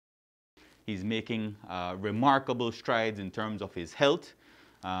He's making remarkable strides in terms of his health.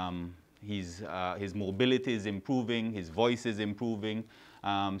 His mobility is improving, his voice is improving.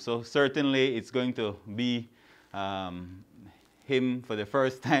 So certainly it's going to be him for the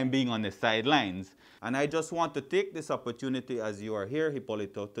first time being on the sidelines. And I just want to take this opportunity as you are here,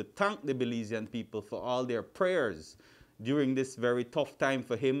 Hipólito, to thank the Belizean people for all their prayers during this very tough time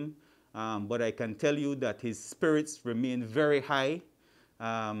for him. But I can tell you that his spirits remain very high.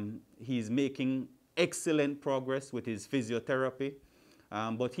 He's making excellent progress with his physiotherapy.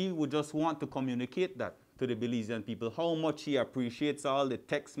 But he would just want to communicate that to the Belizean people, how much he appreciates all the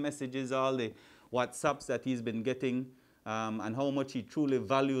text messages, all the WhatsApps that he's been getting, and how much he truly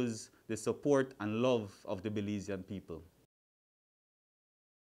values the support and love of the Belizean people.